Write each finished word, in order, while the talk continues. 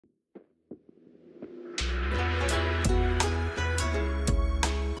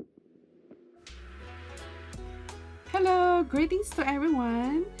Greetings to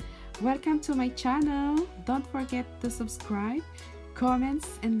everyone. Welcome to my channel. Don't forget to subscribe, comments,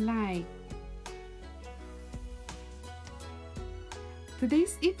 and like.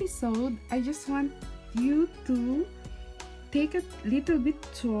 Today's episode, I just want you to take a little bit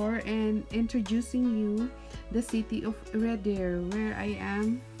tour and introducing you the city of Red Deer, where I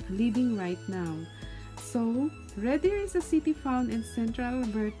am living right now. So, Red Deer is a city found in central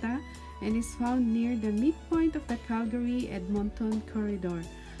Alberta and is found near the midpoint of the Calgary-Edmonton corridor.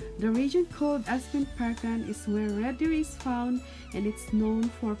 The region called Aspen Parkland is where Red Deer is found, and it's known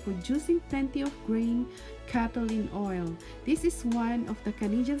for producing plenty of grain, cattle, and oil. This is one of the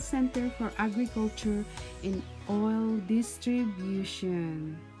Canadian Center for Agriculture and Oil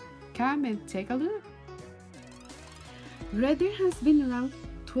Distribution. Come and take a look. Red Deer has been ranked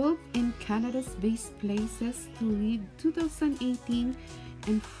 12th in Canada's Best Places to Live 2018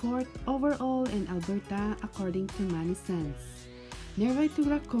 and 4th overall in Alberta according to Money Sense. Nearby to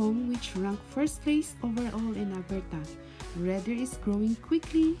Racom, which ranked 1st place overall in Alberta. Red Deer is growing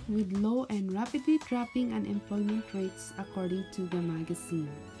quickly with low and rapidly dropping unemployment rates according to the magazine.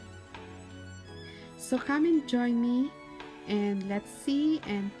 So come and join me and let's see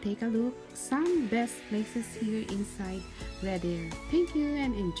and take a look some best places here inside Red Deer. Thank you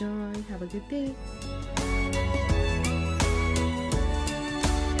and enjoy. Have a good day.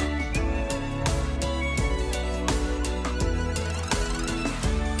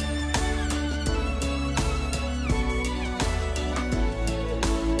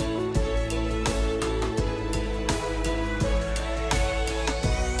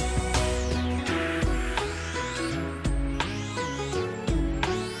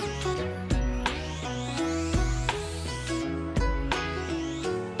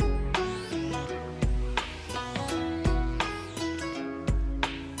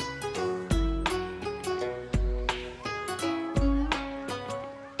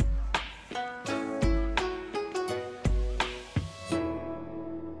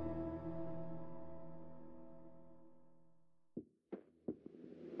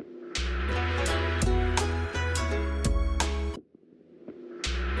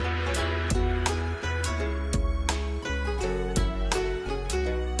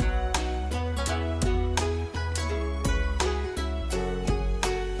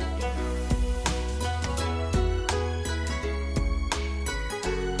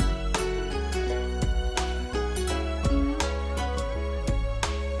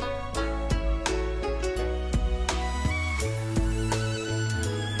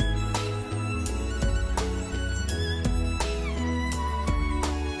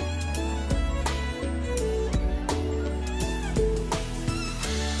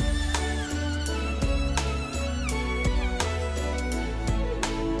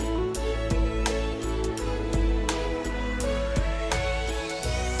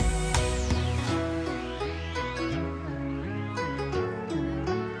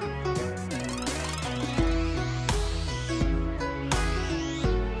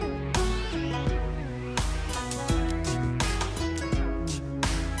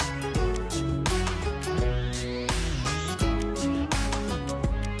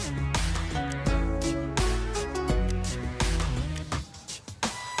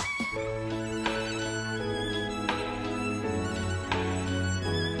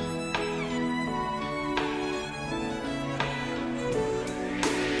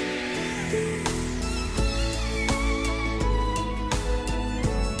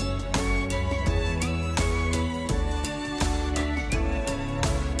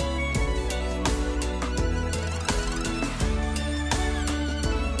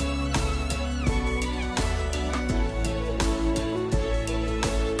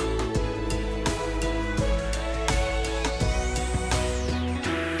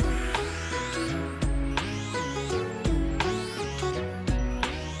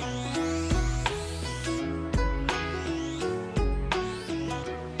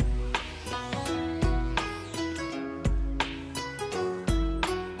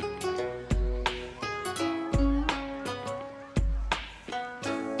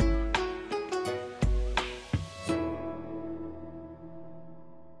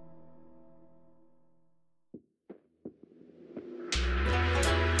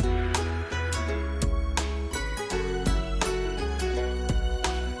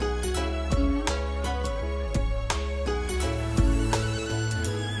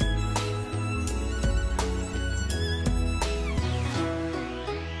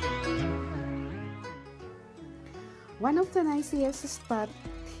 One of the nicest spots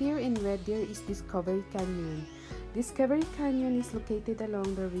here in Red Deer is Discovery Canyon. Discovery Canyon is located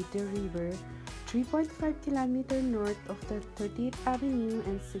along the Red Deer River 3.5 km north of the 30th Avenue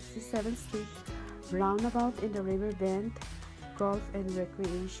and 67th Street roundabout in the Riverbend Golf and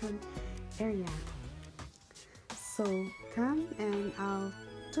Recreation area. So come and I'll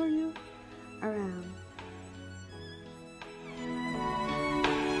tour you around.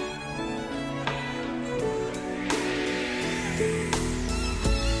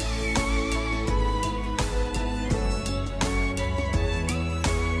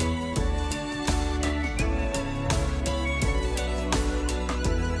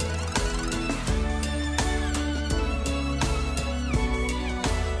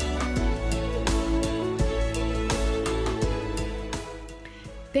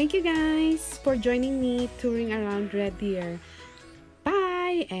 Thank you guys for joining me touring around Red Deer.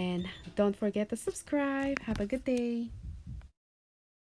 Bye, and don't forget to subscribe. Have a good day.